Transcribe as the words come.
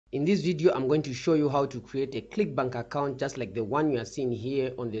In this video, I'm going to show you how to create a Clickbank account just like the one you are seeing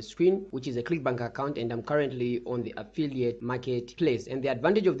here on the screen, which is a Clickbank account, and I'm currently on the affiliate marketplace. And the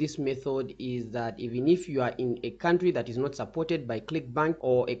advantage of this method is that even if you are in a country that is not supported by Clickbank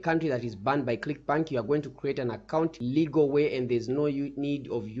or a country that is banned by Clickbank, you are going to create an account legal way, and there's no need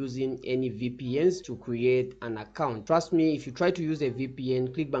of using any VPNs to create an account. Trust me, if you try to use a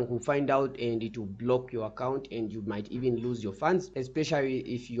VPN, Clickbank will find out and it will block your account, and you might even lose your funds, especially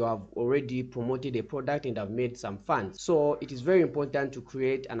if you have already promoted a product and have made some funds. So it is very important to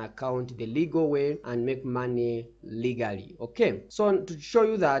create an account the legal way and make money legally. Okay, so to show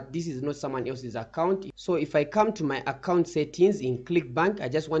you that this is not someone else's account, so if I come to my account settings in Clickbank, I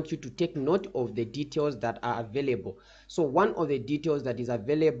just want you to take note of the details that are available. So one of the details that is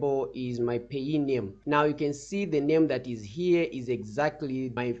available is my payee name. Now you can see the name that is here is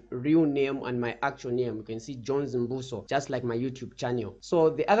exactly my real name and my actual name. You can see Jones Mbuso, just like my YouTube channel. So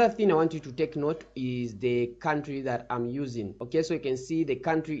the other thing I want you to take note is the country that I'm using. Okay, so you can see the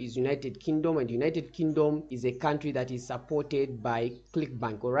country is United Kingdom, and United Kingdom is a country that is supported by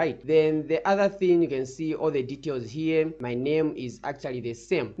Clickbank. All right, then the other thing, you can see all the details here. My name is actually the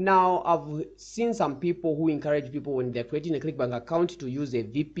same. Now I've seen some people who encourage people when they're creating a Clickbank account to use a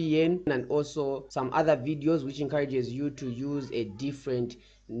VPN, and also some other videos which encourages you to use a different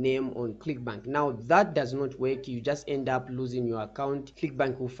name on Clickbank. Now that does not work. You just end up losing your account.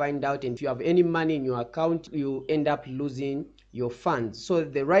 Clickbank will find out, and if you have any money in your account, you end up losing your funds. So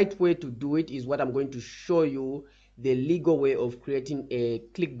the right way to do it is what I'm going to show you, the legal way of creating a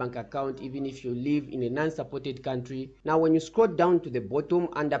Clickbank account even if you live in a non-supported country. Now when you scroll down to the bottom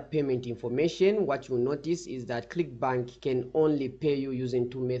under payment information, what you'll notice is that Clickbank can only pay you using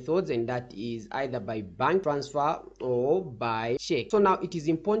two methods, and that is either by bank transfer or by check. So now it is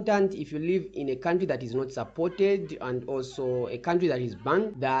important, if you live in a country that is not supported and also a country that is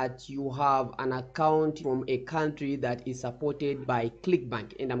banned, that you have an account from a country that is supported by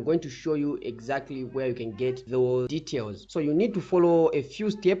Clickbank, and I'm going to show you exactly where you can get those details. So you need to follow a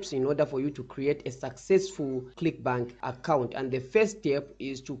few steps in order for you to create a successful Clickbank account, and the first step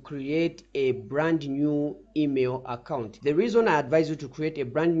is to create a brand new email account. The reason I advise you to create a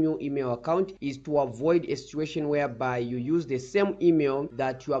brand new email account is to avoid a situation whereby you use the same email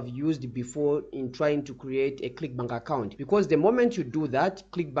that you have used before in trying to create a Clickbank account, because the moment you do that,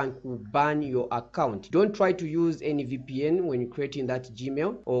 Clickbank will ban your account. Don't try to use any VPN when you're creating that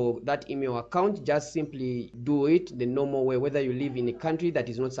Gmail or that email account. Just simply do it the normal way, whether you live in a country that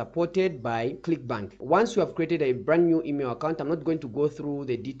is not supported by Clickbank. Once you have created a brand new email account, I'm not going to go through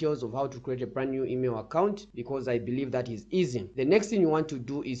the details of how to create a brand new email account because I believe that is easy. The next thing you want to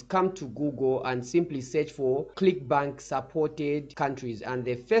do is come to Google and simply search for Clickbank supported countries, and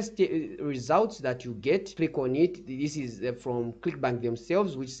the first results that you get, click on it. This is from Clickbank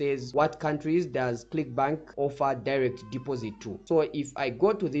themselves, which says what countries does Clickbank offer direct deposit to. So if I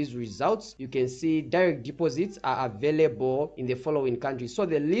go to these results, you can see direct deposits are available in the following countries. So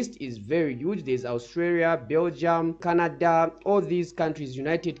the list is very huge. There's Australia, Belgium, Canada, all these countries,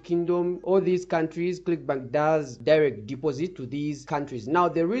 United Kingdom, all these countries, Clickbank does direct deposit to these countries. Now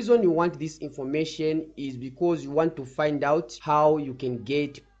the reason you want this information is because you want to find out how you can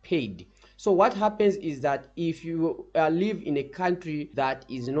get paid. So what happens is that if you live in a country that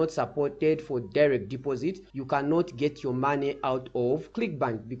is not supported for direct deposit, you cannot get your money out of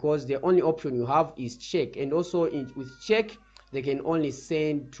Clickbank because the only option you have is check, and also with check they can only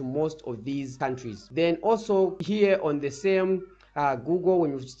send to most of these countries. Then also here on the same Google,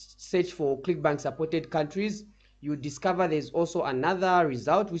 when you search for Clickbank supported countries, you discover there's also another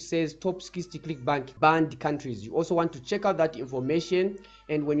result which says top 60 Clickbank banned countries. You also want to check out that information,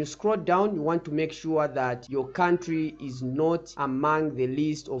 and when you scroll down, you want to make sure that your country is not among the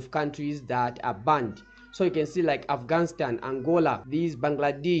list of countries that are banned. So you can see like Afghanistan, Angola, these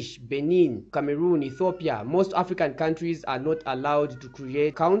Bangladesh, Benin, Cameroon, Ethiopia. Most African countries are not allowed to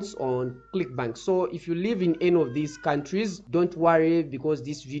create accounts on Clickbank. So if you live in any of these countries, don't worry, because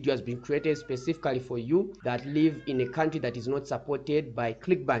this video has been created specifically for you that live in a country that is not supported by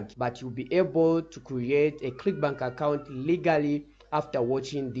Clickbank, but you'll be able to create a Clickbank account legally after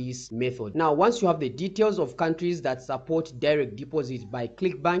watching this method. Now once you have the details of countries that support direct deposit by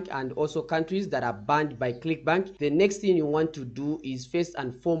Clickbank and also countries that are banned by Clickbank, the next thing you want to do is first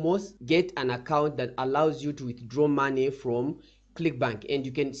and foremost get an account that allows you to withdraw money from Clickbank, and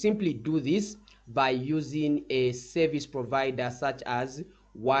you can simply do this by using a service provider such as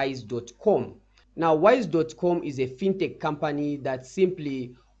wise.com. Now wise.com is a fintech company that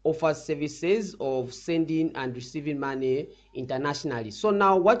simply offers services of sending and receiving money internationally. So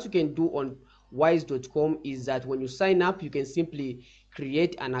now what you can do on wise.com is that when you sign up, you can simply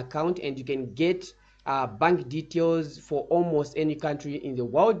create an account, and you can get bank details for almost any country in the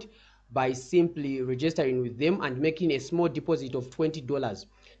world by simply registering with them and making a small deposit of $20.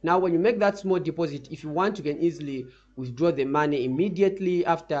 Now when you make that small deposit, if you want, you can easily withdraw the money immediately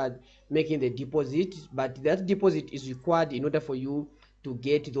after making the deposit, but that deposit is required in order for you to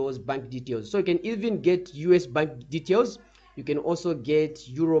get those bank details. So you can even get US bank details. You can also get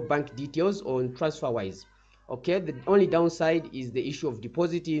Euro bank details on TransferWise. Okay, the only downside is the issue of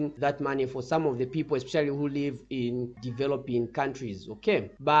depositing that money for some of the people, especially who live in developing countries. Okay,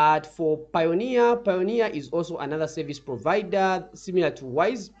 but for Payoneer is also another service provider similar to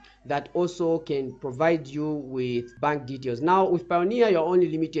Wise that also can provide you with bank details. Now with Payoneer, you're only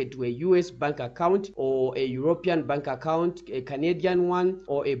limited to a US bank account or a European bank account, a Canadian one,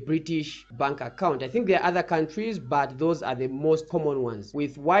 or a British bank account. I think there are other countries, but those are the most common ones.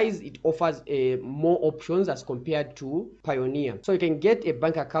 With Wise, it offers more options as compared to Payoneer. So you can get a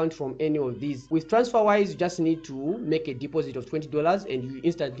bank account from any of these. With TransferWise, you just need to make a deposit of $20 and you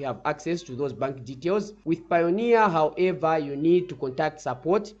instantly have access to those bank details. With Payoneer, however, you need to contact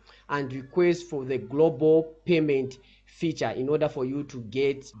support and request for the global payment feature in order for you to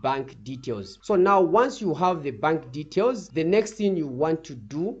get bank details. So now once you have the bank details, the next thing you want to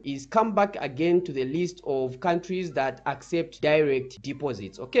do is come back again to the list of countries that accept direct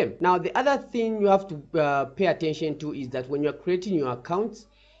deposits. Okay, now the other thing you have to pay attention to is that when you're creating your accounts,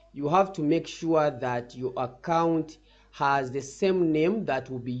 you have to make sure that your account has the same name that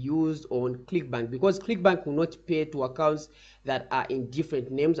will be used on Clickbank, because Clickbank will not pay to accounts that are in different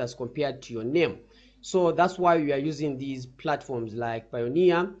names as compared to your name. So that's why we are using these platforms like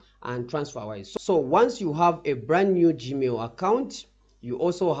Payoneer and TransferWise. So once you have a brand new Gmail account, you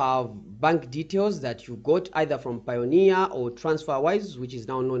also have bank details that you got either from Payoneer or TransferWise, which is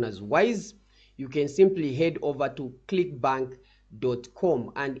now known as Wise. You can simply head over to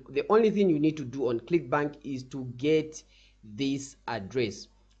clickbank.com, and the only thing you need to do on Clickbank is to get this address.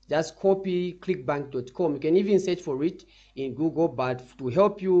 Just copy clickbank.com. You can even search for it in Google, but to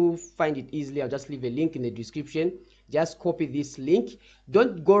help you find it easily, I'll just leave a link in the description. Just copy this link.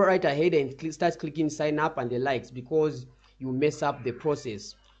 Don't go right ahead and start clicking sign up and the likes, because you mess up the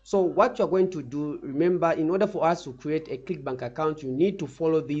process. So what you're going to do, remember, in order for us to create a Clickbank account, you need to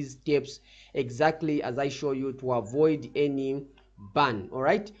follow these steps exactly as I show you to avoid any ban. All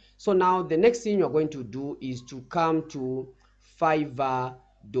right, so now the next thing you're going to do is to come to Fiverr.com,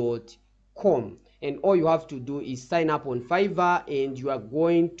 and all you have to do is sign up on Fiverr, and you are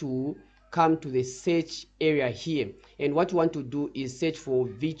going to come to the search area here, and what you want to do is search for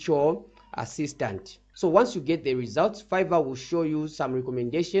virtual assistant. So once you get the results, Fiverr will show you some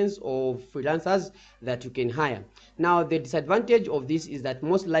recommendations of freelancers that you can hire. Now the disadvantage of this is that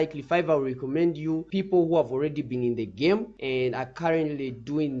most likely Fiverr will recommend you people who have already been in the game and are currently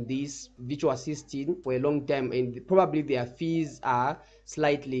doing this virtual assisting for a long time, and probably their fees are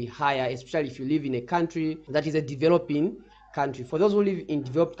slightly higher, especially if you live in a country that is a developing country. For those who live in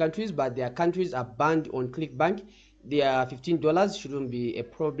developed countries but their countries are banned on Clickbank, their $15 shouldn't be a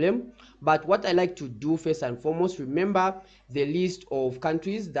problem. But what I like to do first and foremost, remember the list of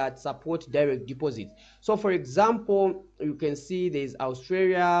countries that support direct deposit. So for example, you can see there's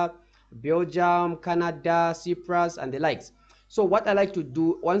Australia, Belgium, Canada, Cyprus, and the likes. So what I like to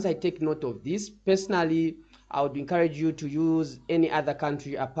do, once I take note of this, personally I would encourage you to use any other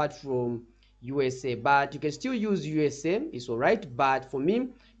country apart from USA, but you can still use USA, it's all right. But for me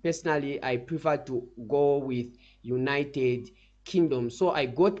personally, I prefer to go with United Kingdom. So I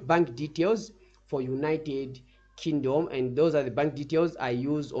got bank details for United Kingdom, and those are the bank details I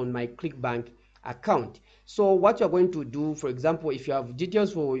use on my Clickbank account. So what you're going to do, for example, if you have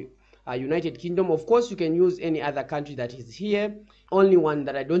details for United Kingdom, of course you can use any other country that is here. Only one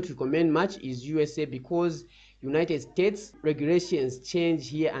that I don't recommend much is USA, because United States regulations change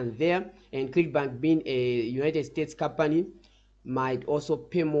here and there, and Clickbank being a United States company might also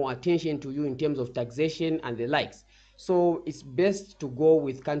pay more attention to you in terms of taxation and the likes. So it's best to go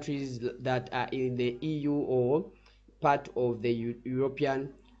with countries that are in the EU or part of the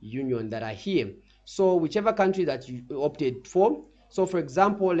European Union that are here. So whichever country that you opted for. So for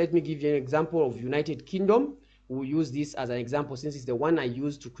example, let me give you an example of United Kingdom. We'll use this as an example since it's the one I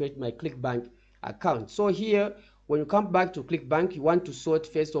used to create my Clickbank account. So here, when you come back to Clickbank, you want to sort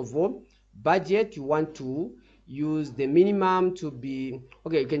first of all budget. You want to use the minimum to be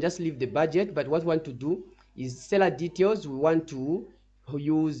okay. You can just leave the budget, but what we want to do is seller details. We want to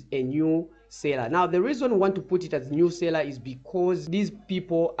use a new seller. Now the reason we want to put it as new seller is because these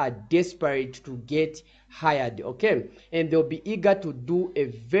people are desperate to get hired, okay, and they'll be eager to do a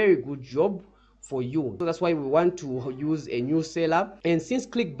very good job for you. So that's why we want to use a new seller. And since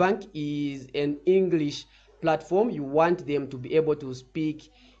Clickbank is an English platform, you want them to be able to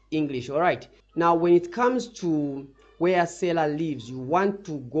speak English. All right, now when it comes to where seller lives, you want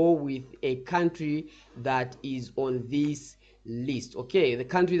to go with a country that is on this list. Okay, the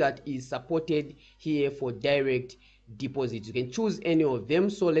country that is supported here for direct deposits. You can choose any of them.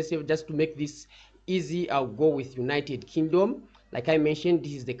 So let's say, just to make this easy, I'll go with United Kingdom. Like I mentioned,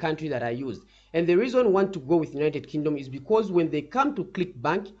 this is the country that I used. And the reason I want to go with United Kingdom is because when they come to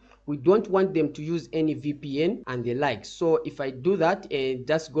Clickbank, we don't want them to use any VPN and the like. So if I do that and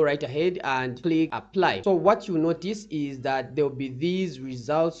just go right ahead and click apply, so what you notice is that there will be these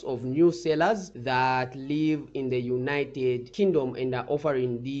results of new sellers that live in the United Kingdom and are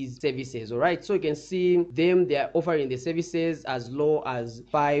offering these services. All right, so you can see them, they are offering the services as low as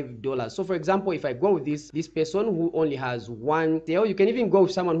 $5. So for example, if I go with this person who only has one sale, you can even go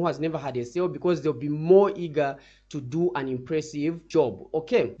with someone who has never had a sale, because they'll be more eager to do an impressive job.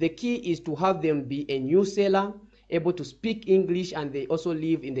 Okay, the key is to have them be a new seller, able to speak English, and they also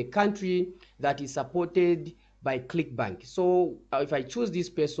live in the country that is supported by Clickbank. So if I choose this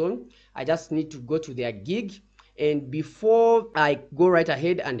person, I just need to go to their gig, and before I go right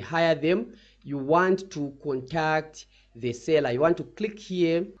ahead and hire them, you want to contact the seller. You want to click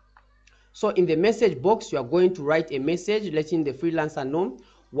here. So in the message box, you are going to write a message letting the freelancer know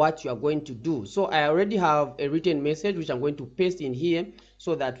what you are going to do. So I already have a written message which I'm going to paste in here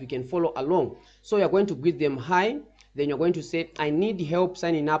so that we can follow along. So you're going to greet them hi, then you're going to say, I need help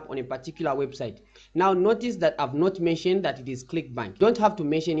signing up on a particular website. Now notice that I've not mentioned that it is Clickbank. You don't have to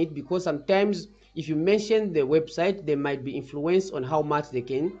mention it, because sometimes if you mention the website, there might be influence on how much they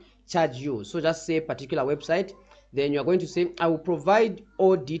can charge you. So just say particular website, then you're going to say, I will provide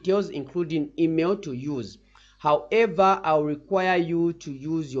all details including email to use. However, I'll require you to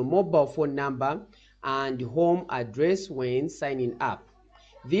use your mobile phone number and home address when signing up.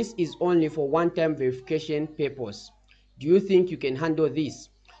 This is only for one-time verification purpose. Do you think you can handle this?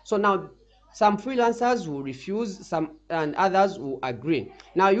 So now some freelancers will refuse, some and others will agree.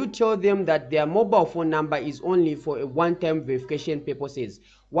 Now you tell them that their mobile phone number is only for a one-time verification purposes.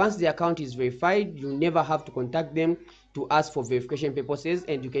 Once the account is verified, you never have to contact them to ask for verification purposes,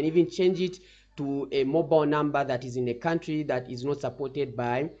 and you can even change it to a mobile number that is in a country that is not supported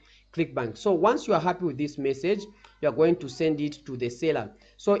by Clickbank. So once you are happy with this message, you are going to send it to the seller.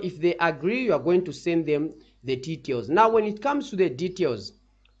 So if they agree, you are going to send them the details. Now when it comes to the details,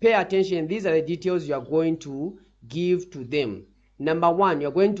 pay attention. These are the details you are going to give to them. Number one,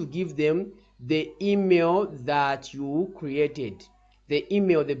 you're going to give them the email that you created. The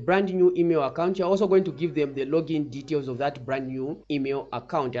email, the brand new email account. You're also going to give them the login details of that brand new email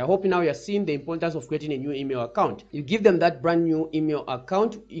account. I hope now you're seeing the importance of creating a new email account. You give them that brand new email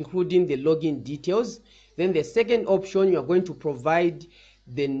account, including the login details. Then the second option, you're going to provide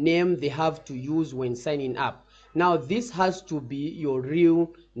the name they have to use when signing up. Now this has to be your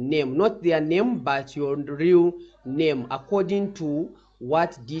real name, not their name, but your real name, according to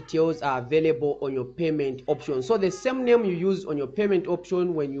what details are available on your payment option. So the same name you use on your payment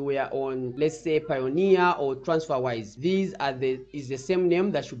option when you were on, let's say, Payoneer or TransferWise, is the same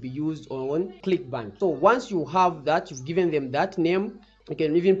name that should be used on Clickbank. So once you have that, you've given them that name, you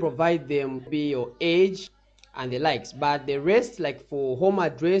can even provide them your age and the likes. But the rest, like for home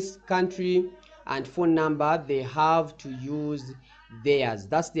address, country, and phone number, they have to use theirs.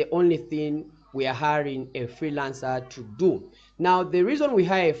 That's the only thing we are hiring a freelancer to do. Now the reason we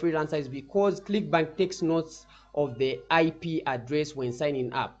hire a freelancer is because Clickbank takes notes of the IP address when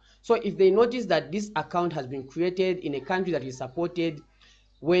signing up. So if they notice that this account has been created in a country that is supported,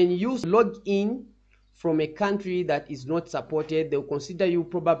 when you log in from a country that is not supported, they'll consider you,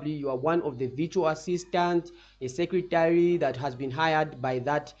 probably you are one of the virtual assistant, a secretary that has been hired by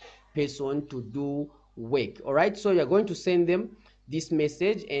that person to do work. All right, so you're going to send them this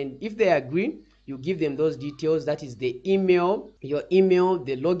message, and if they agree, you give them those details. That is the email, your email,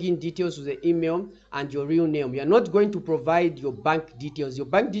 the login details to the email, and your real name. You're not going to provide your bank details. Your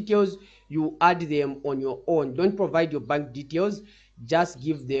bank details, you add them on your own. Don't provide your bank details, just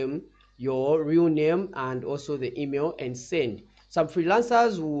give them your real name and also the email and send. Some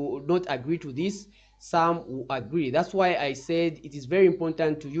freelancers will not agree to this, some will agree. That's why I said it is very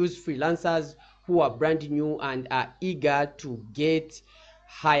important to use freelancers who are brand new and are eager to get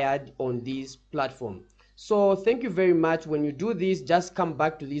hired on this platform. So thank you very much. When you do this, just come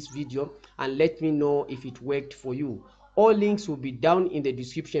back to this video and let me know if it worked for you. All links will be down in the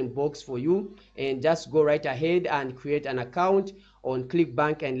description box for you, and just go right ahead and create an account on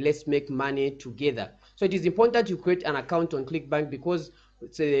Clickbank and let's make money together. So it is important to create an account on Clickbank because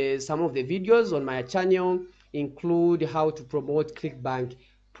some of the videos on my channel include how to promote Clickbank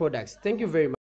products. Thank you very much.